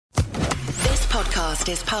podcast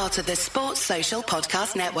is part of the Sports Social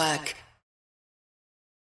Podcast Network.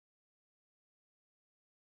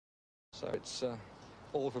 So it's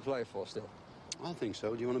all to play for still. I think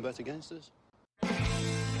so. Do you want to bet against us?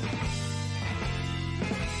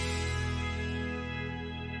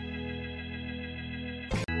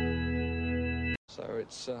 So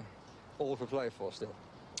it's all to play for still.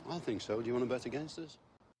 I think so. Do you want to bet against us?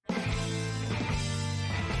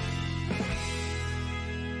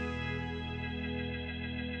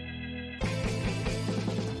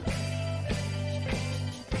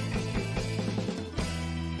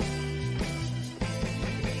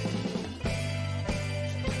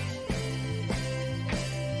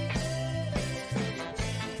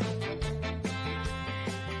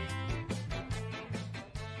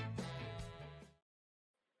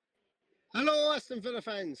 Hello, Aston Villa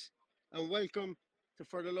fans, and welcome to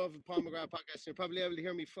For the Love of Paul McGrath podcast. You're probably able to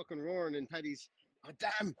hear me fucking roaring in Paddy's. Oh,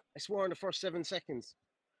 damn, I swore in the first 7 seconds.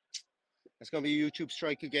 It's going to be a YouTube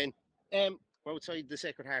strike again. We're outside the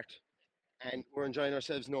Sacred Heart, and we're enjoying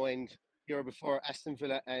ourselves no end here before Aston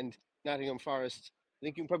Villa and Nottingham Forest. I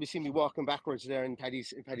think you can probably see me walking backwards there in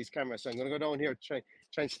Paddy's camera, so I'm going to go down here to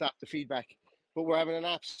try and stop the feedback. But we're having an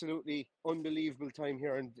absolutely unbelievable time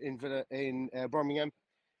here in Villa, in Birmingham.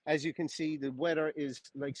 As you can see, the weather is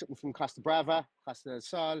like something from Costa Brava, Costa del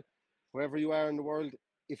Sol, wherever you are in the world.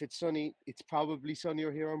 If it's sunny, it's probably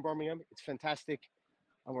sunnier here in Birmingham. It's fantastic.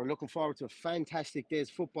 And we're looking forward to a fantastic day's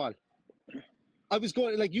football. I was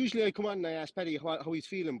going, like, usually I come on and I ask Paddy how he's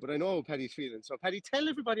feeling, but I know how Paddy's feeling. So, Paddy, tell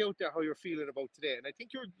everybody out there how you're feeling about today. And I think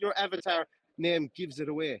your avatar name gives it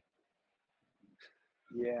away.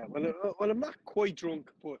 Yeah, well, I'm not quite drunk,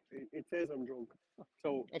 but it says I'm drunk.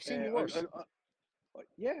 So I've seen you worse.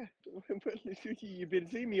 Yeah, you've been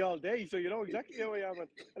seeing me all day, so you know exactly how I am and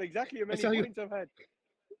exactly how many points I've had.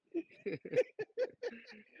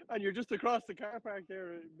 And you're just across the car park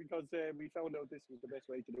there because we found out this was the best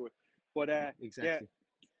way to do it. But exactly.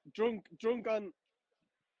 Yeah, drunk on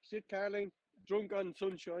shit Carling, drunk on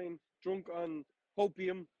sunshine, drunk on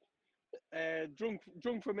opium,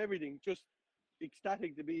 drunk from everything. Just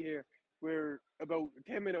ecstatic to be here. We're about a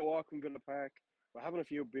 10-minute walk from Villa Park. We're having a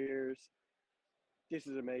few beers. This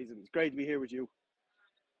is amazing. It's great to be here with you.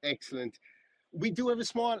 Excellent. We do have a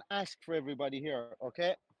small ask for everybody here,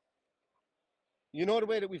 okay? You know the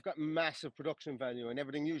way that we've got massive production value and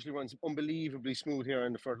everything usually runs unbelievably smooth here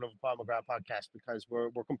in the For the Love of Paul McGrath podcast because we're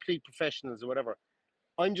complete professionals or whatever.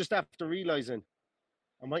 I'm just after realising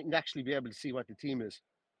I mightn't actually be able to see what the team is.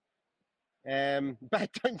 Bad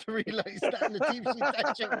time to realise that in the team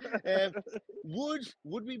sheet.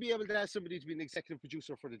 Would we be able to ask somebody to be an executive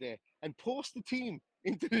producer for the day and post the team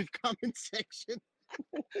into the comment section?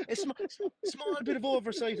 A small bit of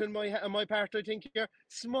oversight on my part, I think here.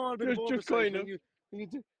 Small bit of oversight just kind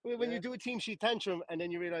when you do a team sheet tantrum and then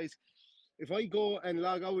you realise if I go and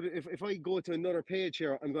log out, if I go to another page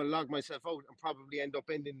here, I'm going to log myself out and probably end up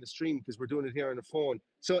ending the stream because we're doing it here on the phone.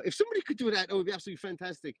 So if somebody could do that, it would be absolutely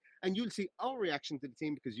fantastic. And you'll see our reaction to the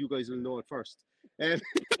team because you guys will know it first.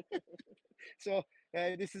 So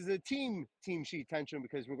this is a team sheet tantrum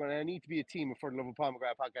because we're going to need to be a team for the Love of Paul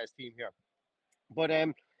McGrath podcast team here. But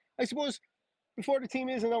I suppose before the team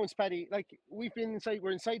is announced, Paddy, like we're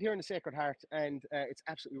inside here in the Sacred Heart, and it's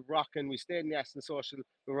absolutely rocking. We stayed in the Aston Social.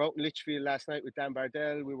 We were out in Lichfield last night with Dan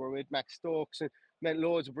Bardell. We were with Max Stokes and met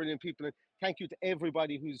loads of brilliant people. And thank you to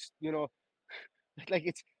everybody who's, like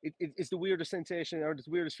it's the weirdest sensation or the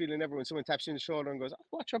weirdest feeling ever when someone taps you on the shoulder and goes, "Oh,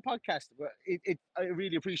 watch our podcast." But I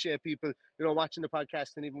really appreciate people, watching the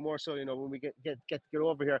podcast, and even more so, when we get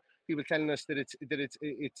over here, people telling us that it's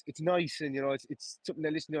nice and it's something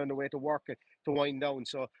they listen to on the way to work and to wind down.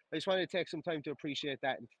 So I just wanted to take some time to appreciate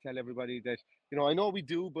that and to tell everybody that I know we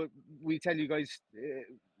do, but we tell you guys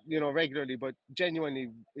regularly, but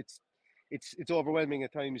genuinely it's overwhelming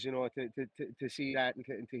at times, to see that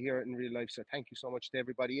and to hear it in real life. So thank you so much to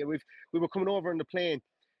everybody. And we were coming over on the plane,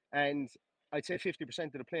 and I'd say 50%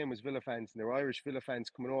 of the plane was Villa fans, and they were Irish Villa fans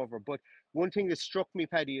coming over. But one thing that struck me,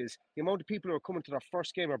 Paddy, is the amount of people who are coming to their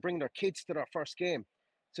first game or bringing their kids to their first game.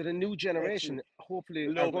 So the new generation, hopefully,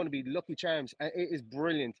 are going to be lucky charms. It is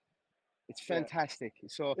brilliant. It's fantastic. Yeah.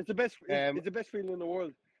 So it's the best. It's the best feeling in the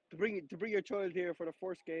world to bring your child here for the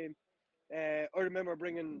first game. I remember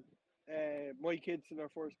bringing my kids in their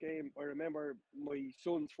first game. I remember my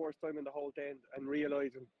son's first time in the whole tent and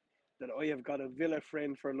realising that I have got a Villa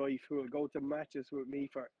friend for life who will go to matches with me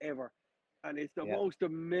forever. And it's the most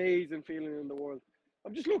amazing feeling in the world.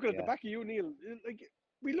 I'm just looking at the back of you, Neil. Like,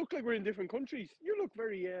 we look like we're in different countries. You look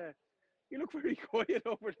very quiet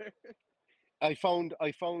over there. I found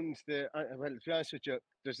the well. To be honest with you,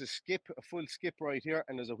 there's a full skip right here,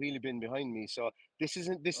 and there's a wheelie bin behind me. So this is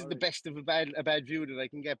All the right. best of a bad view that I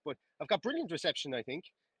can get. But I've got brilliant reception, I think.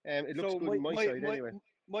 It looks So good on my side anyway.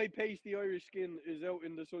 my pasty Irish skin is out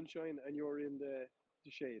in the sunshine, and you're in the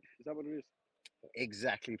shade. Is that what it is?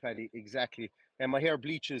 Exactly, Paddy. Exactly. And my hair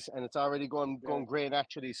bleaches, and it's already going Yeah. grey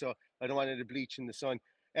naturally. So I don't want it to bleach in the sun.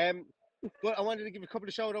 Um, but I wanted to give a couple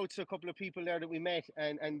of shout outs to a couple of people there that we met,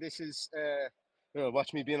 and this is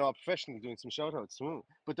watch me being all professional doing some shout outs.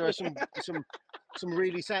 But there are some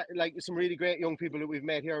really some really great young people that we've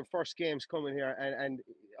met here. First games coming here, and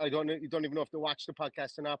I don't know, you don't even know if they watch the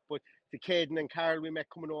podcast or not. But the Caden and Carl we met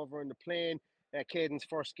coming over in the plane. Caden's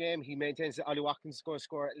first game, he maintains that Ollie Watkins is going to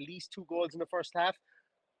score at least 2 goals in the first half.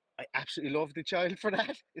 I absolutely love the child for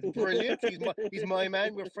that. It's brilliant. He's my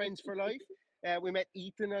man. We're friends for life. We met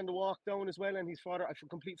Ethan on the walk down as well, and his father. I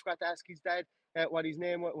completely forgot to ask his dad what his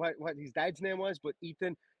dad's name was, but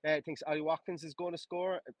Ethan thinks Ollie Watkins is going to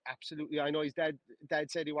score. Absolutely, I know his dad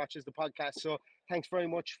said he watches the podcast, so thanks very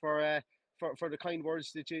much for the kind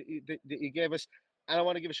words that you gave us. And I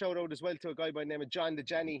want to give a shout out as well to a guy by the name of John the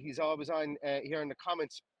Janny. He's always on here in the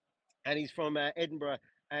comments, and he's from Edinburgh.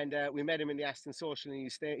 And we met him in the Aston Social, and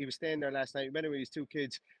he was staying there last night. We met him with his 2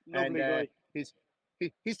 kids. Lovely and guy.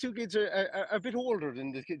 his 2 kids are a bit older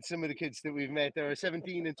than some of the kids that we've met. They're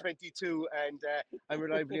 17 and 22, and I'm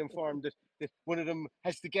reliably informed that one of them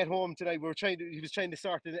has to get home tonight. He was trying to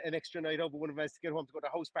sort an extra night out, but one of them has to get home to go to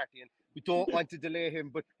a house party, and we don't want to delay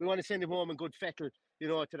him, but we want to send him home in good fettle,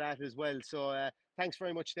 to that as well. So thanks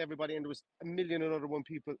very much to everybody. And there was a million and other one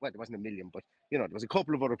people. Well, there wasn't a million, but there was a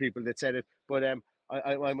couple of other people that said it. But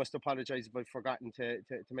I must apologise if I've forgotten to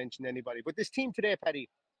mention anybody. But this team today, Paddy,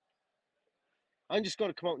 I'm just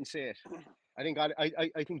going to come out and say it.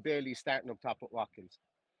 I think Bailey's starting up top with Watkins.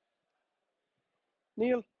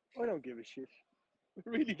 Neil, I don't give a shit. I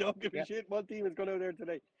really don't give a shit what team is going out there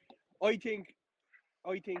today. I think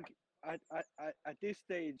at this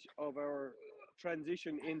stage of our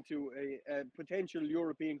transition into a potential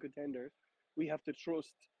European contender, we have to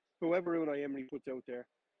trust whoever Unai Emery puts out there.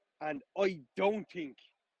 And I don't think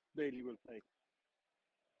Bailey will play.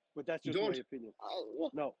 But that's just my opinion.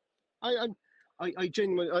 No. I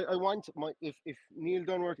genuinely I want if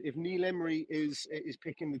Neil Emery is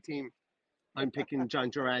picking the team, I'm picking John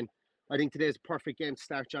Duran. I think today's a perfect game to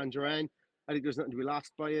start John Duran. I think there's nothing to be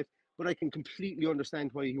lost by it, but I can completely understand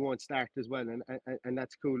why he won't start as well, and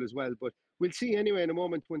that's cool as well. But we'll see anyway in a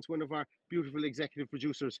moment once one of our beautiful executive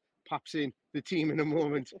producers pops in the team in a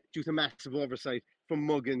moment due to massive oversight from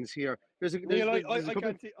Muggins here. I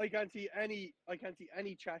can't see any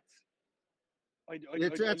chats.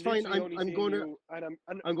 That's fine. I'm going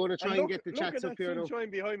to try and get the chats up here. Look at that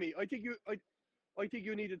sunshine behind me. I think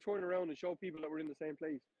you need to turn around and show people that we're in the same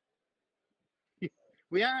place.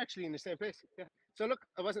 We are actually in the same place. Yeah. So look,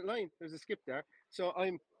 I wasn't lying. There's a skip there. So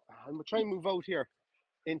I'm trying to move out here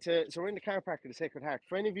so we're in the car park of the Sacred Heart.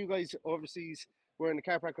 For any of you guys overseas, we're in the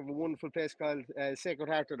car park of a wonderful place called Sacred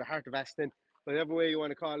Heart, or the Heart of Aston, whatever way you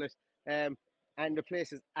want to call it. And the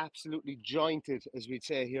place is absolutely jointed, as we'd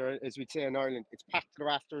say in Ireland. It's packed to the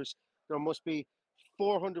rafters. There must be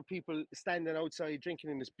 400 people standing outside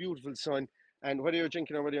drinking in this beautiful sun. And whether you're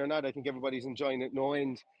drinking or whether you're not, I think everybody's enjoying it no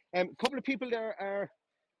end. A couple of people there are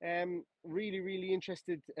really, really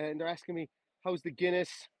interested, and they're asking me, how's the Guinness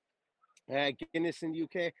in the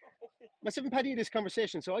UK? Myself and Paddy had this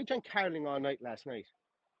conversation. So I drank Carling all night last night.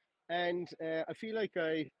 And I feel like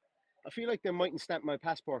they mightn't stamp my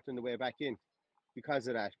passport on the way back in because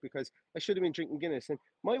of that, because I should have been drinking Guinness. And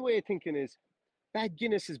my way of thinking is bad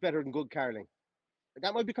Guinness is better than good Carling.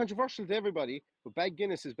 That might be controversial to everybody, but bad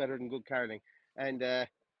Guinness is better than good Carling. And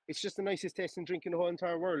it's just the nicest tasting drink in the whole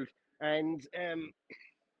entire world. And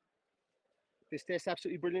this tastes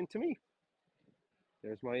absolutely brilliant to me.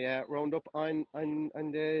 There's my roundup on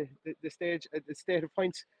the stage at the State of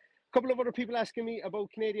Pints. A couple of other people asking me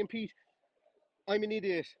about Canadian Pete. I'm an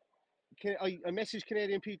idiot. I messaged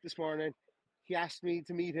Canadian Pete this morning. He asked me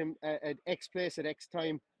to meet him at X place at X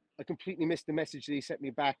time. I completely missed the message that he sent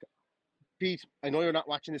me back. Pete, I know you're not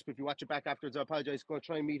watching this, but if you watch it back afterwards, I apologize. Go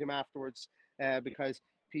try and meet him afterwards because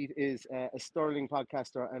Pete is a sterling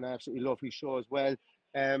podcaster and I absolutely love his show as well.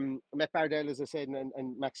 I met Bardell, as I said,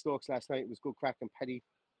 and Max Stokes last night. It was good crack. And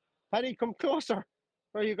Paddy, come closer.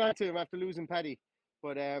 Where are you going to him after losing Paddy?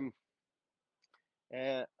 But I've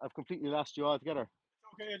completely lost you altogether.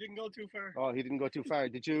 Okay, I didn't go too far. Oh, he didn't go too far.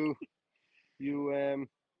 Did you?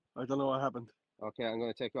 I don't know what happened. Okay, I'm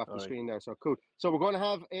going to take you off the screen there. So cool. So we're going to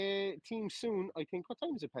have a team soon. I think. What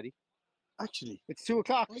time is it, Paddy? Actually, it's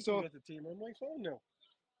 2:00. I so can get the team on my phone now.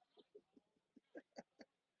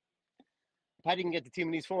 Paddy can get the team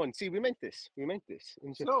on his phone. See, we meant this.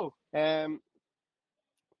 So,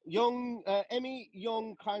 Young, Emmy,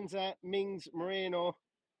 Young, Kanza, Mings, Moreno.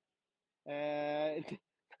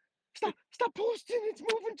 Stop posting. It's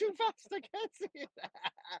moving too fast. I can't see it.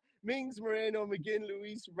 Mings, Moreno, McGinn,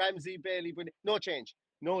 Luis, Ramsey, Bailey. But no change.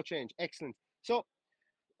 Excellent. So,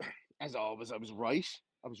 as always, I was right.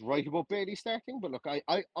 I was right about Bailey starting. But look,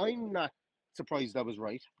 I'm not surprised I was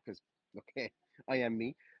right because, look, hey, I am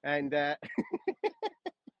me. And but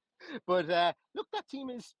look, that team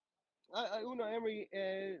is. Unai Emery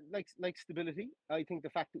likes stability. I think the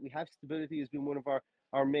fact that we have stability has been one of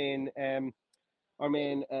our main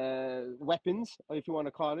weapons, if you want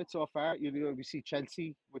to call it, so far. We see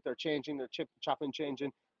Chelsea with their chopping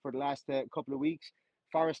changing for the last couple of weeks.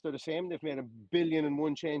 Forest are the same. They've made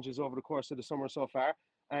 1,000,000,001 changes over the course of the summer so far.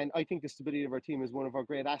 And I think the stability of our team is one of our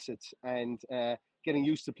great assets. And getting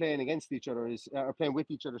used to playing against each other or playing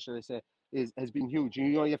with each other, should I say, has been huge.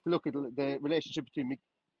 You have to look at the relationship between the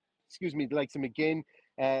likes of McGinn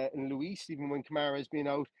and Luis, even when Kamara has been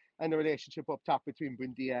out, and the relationship up top between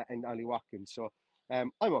Buendia and Ollie Watkins. So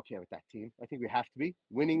I'm okay with that team. I think we have to be.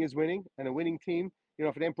 Winning is winning, and a winning team,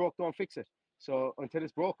 if it ain't broke, don't fix it. So until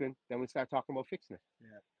it's broken, then we'll start talking about fixing it.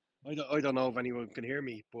 Yeah. I don't know if anyone can hear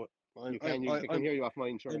me, but I can hear you off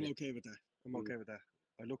mine, sure. I'm okay with that.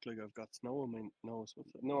 I look like I've got snow on my nose.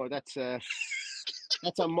 No, that's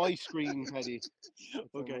on my screen, Paddy.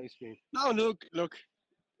 Okay. On my screen. No, look.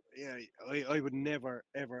 Yeah, I would never,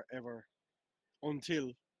 ever, ever,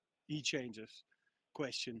 until he changes,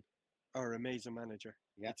 question our amazing manager.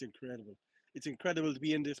 Yeah. It's incredible. It's incredible to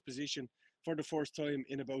be in this position for the first time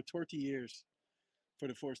in about 30 years. For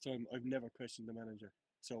the first time, I've never questioned the manager.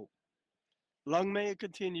 So, long may it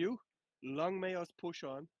continue. Long may us push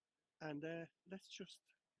on. And let's just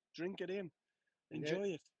drink it in. Enjoy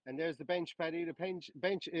it. And there's the bench, Paddy. The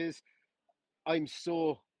bench is, I'm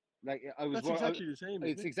so... That's exactly the same.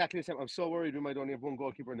 It's exactly the same. I'm so worried we might only have one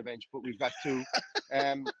goalkeeper on the bench, but we've got two.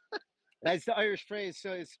 As the Irish phrase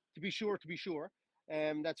says, to be sure.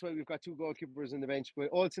 That's why we've got two goalkeepers on the bench. But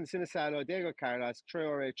Olsen, Sinisalo, Diego Carlos,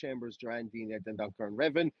 Traore, Chambers, Duran, Dean, Ed, Dunker, and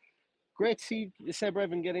Revan. Great to see Seb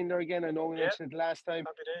Revan get in there again. I know we mentioned it last time.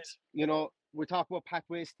 Happy days. We're talking about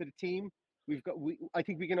pathways to the team. I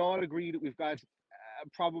think we can all agree that we've got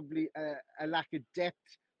probably a lack of depth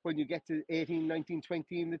when you get to 18, 19,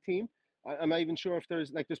 20 in the team. I'm not even sure if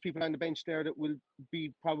there's people on the bench there that will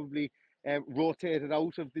be probably rotated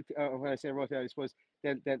out of the. When I say rotated, I suppose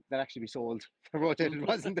they'll actually be sold. Rotated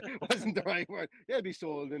wasn't the right word. They'll be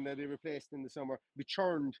sold and they'll be replaced in the summer, be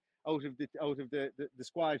churned out of the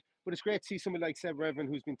squad. But it's great to see someone like Seb Revan,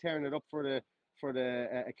 who's been tearing it up for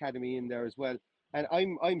the academy in there as well. And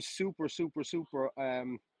I'm super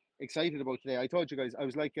excited about today. I told you guys I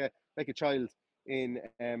was like a child in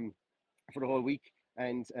for the whole week,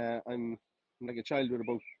 and I'm like a child with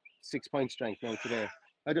about 6 points strength now today.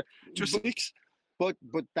 Just 6, but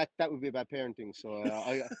that would be bad parenting. So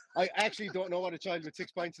I actually don't know what a child with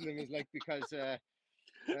 6 points in them is like, because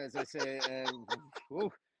as I say,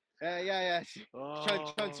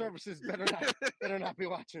 child services better not be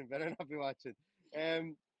watching.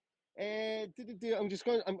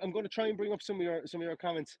 I'm going to try and bring up some of your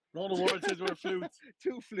comments. Ronan Ward says we're flutes.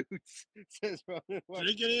 2 flutes, says Ronan Ward.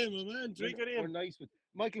 Drink it in, my man. Drink it in. We're nice with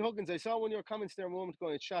Michael Huggins. I saw one of your comments there a moment ago.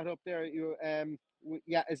 It shot up there.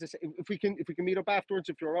 As I say, if we can meet up afterwards,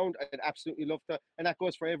 if you're around, I'd absolutely love to. And that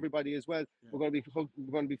goes for everybody as well. Yeah. We're going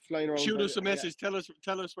to be flying around. Shoot us a message. Yeah.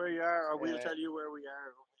 Tell us where you are, or we'll tell you where we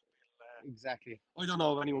are. Exactly. I don't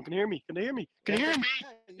know if anyone can hear me. Can you hear me? Can you hear me?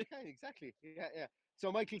 You can, exactly. Yeah.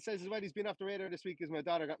 So Michael says as well, he's been off the radar this week as my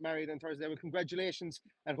daughter got married on Thursday. Well, congratulations,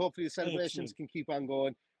 and hopefully the celebrations can keep on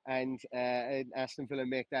going, and Aston Villa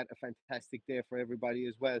make that a fantastic day for everybody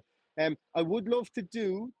as well. I would love to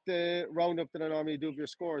do the roundup that I normally do of your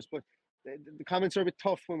scores, but the comments are a bit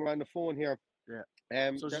tough when we're on the phone here. Yeah.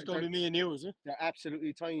 So it's going to be me and you, is it? They're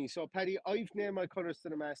absolutely tiny. So, Paddy, I've named my colours to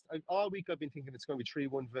the mast. All week I've been thinking it's going to be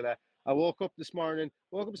 3-1 Villa. I woke up this morning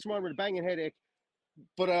with a banging headache,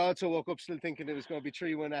 but I also woke up still thinking it was going to be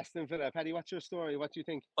 3-1 Aston Villa. Paddy, what's your story? What do you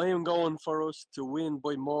think? I am going for us to win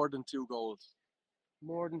by more than 2 goals.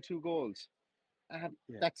 More than 2 goals. I'm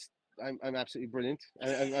absolutely brilliant.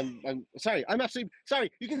 I'm sorry. I'm absolutely sorry.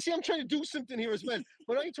 You can see I'm trying to do something here as well.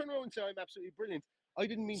 When I turn around and say I'm absolutely brilliant, I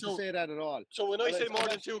didn't mean to say that at all. So when I say more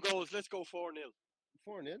than 2 goals, let's go 4-0.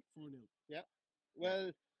 4-0? 4-0. Yeah.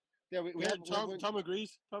 Well, we have Tom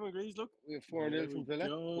agrees. Tom agrees, look. We have 4-0 from Villa.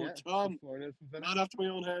 Tom. 4-0 from Villa. Not after my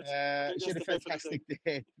own heart. She had a fantastic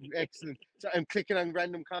day. Excellent. So I'm clicking on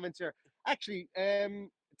random comments here. Actually,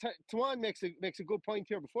 Tawan makes a good point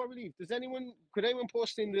here. Before we leave, could anyone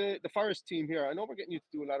post in the Forest team here? I know we're getting you to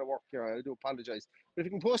do a lot of work here. I do apologise, but if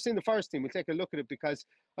you can post in the Forest team, we'll take a look at it, because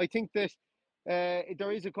I think that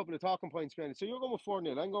there is a couple of talking points behind it. So you're going with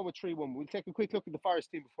 4-0. I'm going with 3-1. We'll take a quick look at the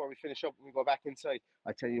Forest team before we finish up and we go back inside.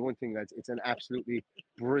 I tell you one thing, lads, it's an absolutely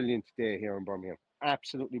brilliant day here in Birmingham.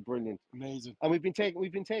 Absolutely brilliant, amazing. And we've been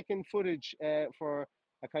taking footage for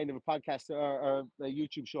a kind of a podcast or a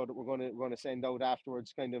YouTube show that we're going to send out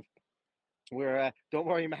afterwards. Kind of, don't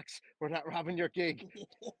worry, Max, we're not robbing your gig,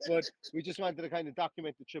 but we just wanted to kind of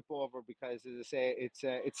document the trip over, because, as I say, it's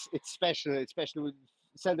special. It's special.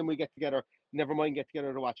 Seldom we get together. Never mind get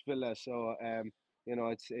together to watch Villa. So you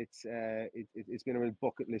know, it's been a real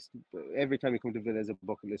bucket list. Every time we come to Villa is a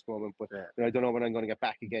bucket list moment. But I don't know when I'm going to get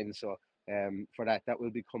back again. So for that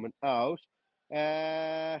will be coming out.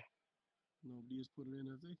 Nobody has put it in,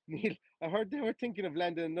 have they? Neil, I heard they were thinking of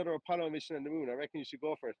landing another Apollo mission on the moon. I reckon you should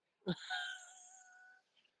go for it.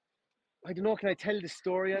 I don't know. Can I tell the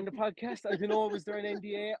story on the podcast? I don't know. Was there an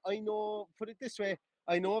NDA? I know. Put it this way.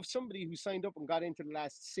 I know of somebody who signed up and got into the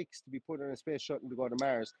last 6 to be put on a space shuttle to go to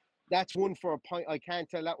Mars. That's one for a point. I can't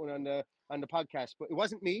tell that one on the podcast, but it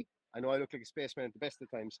wasn't me. I know I look like a spaceman at the best of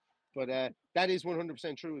times, but that is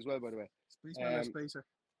 100% true as well, by the way. Spaceman or spacer?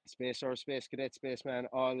 Spacer, space cadet, spaceman,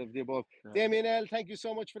 all of the above. Yeah. Damien L, thank you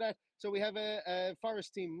so much for that. So we have a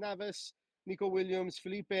Forest team: Navis, Nico Williams,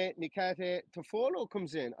 Felipe, Nikate, Tofolo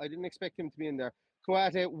comes in. I didn't expect him to be in there.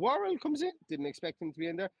 Coate, Worrell comes in. Didn't expect him to be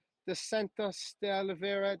in there. The Santos de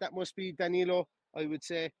Oliveira, that must be Danilo, I would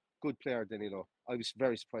say. Good player, Danilo. I was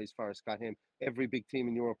very surprised Forest got him. Every big team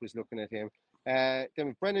in Europe was looking at him. Then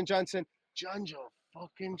with Brendan Johnson, John Joe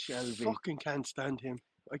fucking Shelby. Fucking can't stand him.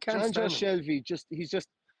 I can't John Joe stand him. Shelby,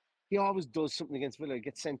 he always does something against Villa,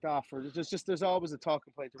 gets sent off, or there's always a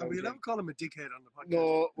talking point around. And we'll never call him a dickhead on the podcast.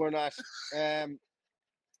 No, we're not.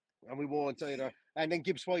 And we won't either. And then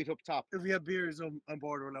Gibbs White up top. If we have beers on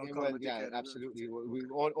board, we're allowed to call him a dickhead. Yeah, absolutely. We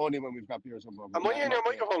only when we've got beers on board. Am I in your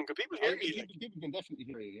microphone? Can people hear me? People can definitely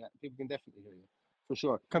hear you. Yeah, people can definitely hear you for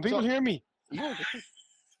sure. Can people hear me? Yeah.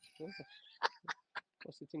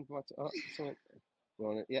 What's the thing?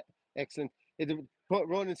 Ronan, yeah, excellent. But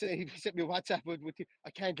Ronan said he sent me a WhatsApp with you.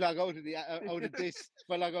 I can't log out of this.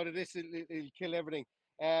 If I log out of this, it'll kill everything.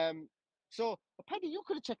 So, Paddy, you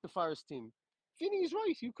could have checked the Forest team. Vinny's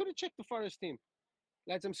right. You could have checked the Forest team.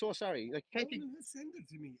 Lads, I'm so sorry. Like, send it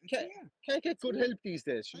to me. Can't get good help these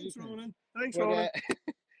days. Thanks, Ronan.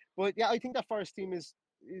 But yeah, I think that Forest team is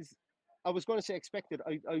I was going to say expected.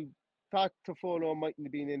 I thought Tofolo mightn't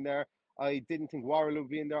have been in there. I didn't think Worrell would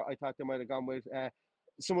be in there. I thought they might have gone with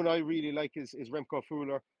someone I really like is Remco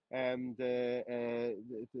Fuller, the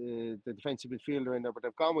defensive midfielder in there. But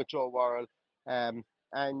they've gone with Joe Worrell, and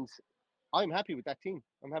I'm happy with that team.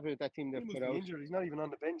 I'm happy with that team they've put out. Injured. He's not even on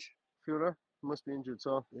the bench. Fuller must be injured.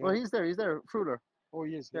 So well, he's there. Fuller. Oh,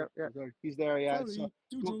 he is. Yeah. He's there. Yeah. Sorry,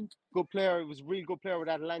 so, good player. He was a really good player with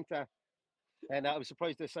Atalanta, and I was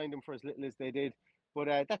surprised they signed him for as little as they did. But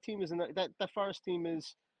that team that Forest team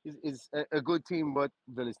is a good team, but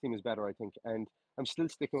Villa's team is better, I think. And I'm still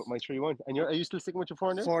sticking with my 3-1. And are you still sticking with your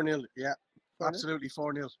 4-0? 4-0, yeah. 4-0? Absolutely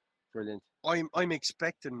 4-0. Brilliant. I'm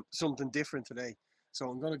expecting something different today. So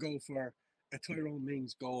I'm going to go for a Tyrone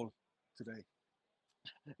Mings goal today.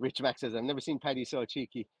 Rich Max says, I've never seen Paddy so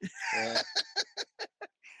cheeky.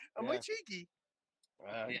 Am I cheeky?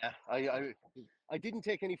 Yeah. I didn't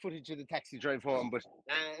take any footage of the taxi drive home, but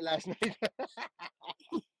last night.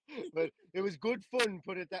 But it was good fun,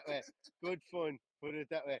 put it that way. Good fun, put it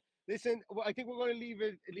that way. Listen, I think we're going to leave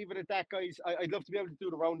it at that, guys. I'd love to be able to do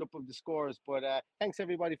the roundup of the scores, but thanks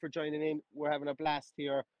everybody for joining in. We're having a blast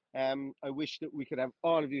here. I wish that we could have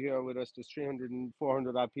all of you here with us. There's 300 and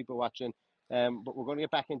 400 odd people watching. But we're going to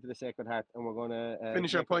get back into the Sacred Heart, and we're going to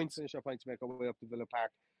finish our points, make our way up to Villa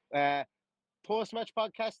Park. Post-match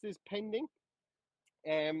podcast is pending.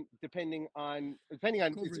 Depending on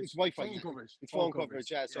it's Wi-Fi coverage. It's phone coverage,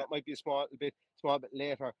 yeah. So it might be a small bit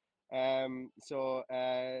later. So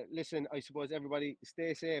listen, I suppose everybody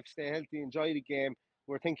stay safe, stay healthy, enjoy the game.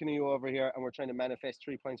 We're thinking of you over here, and we're trying to manifest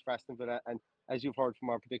 3 points for Aston Villa. And as you've heard from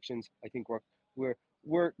our predictions, I think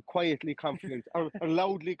we're quietly confident, or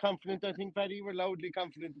loudly confident. I think, Paddy, we're loudly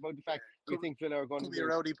confident about the fact we think Villa are going to be a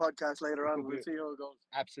rowdy podcast later on. We'll see how it goes.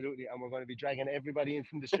 Absolutely, and we're going to be dragging everybody in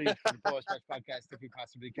from the street for the post-match podcast if we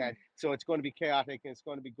possibly can. So it's going to be chaotic and it's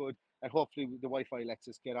going to be good, and hopefully the Wi-Fi lets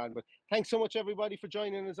us get on. But thanks so much, everybody, for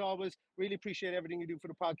joining as always. Really appreciate everything you do for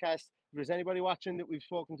the podcast. If there's anybody watching that we've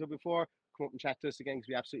spoken to before, come up and chat to us again because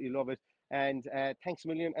we absolutely love it. And thanks a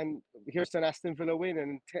million. And here's to an Aston Villa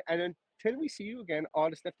win. And until we see you again, all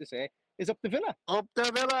that's left to say is up the Villa. Up the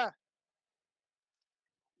Villa.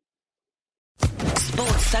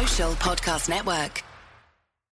 Sports Social Podcast Network.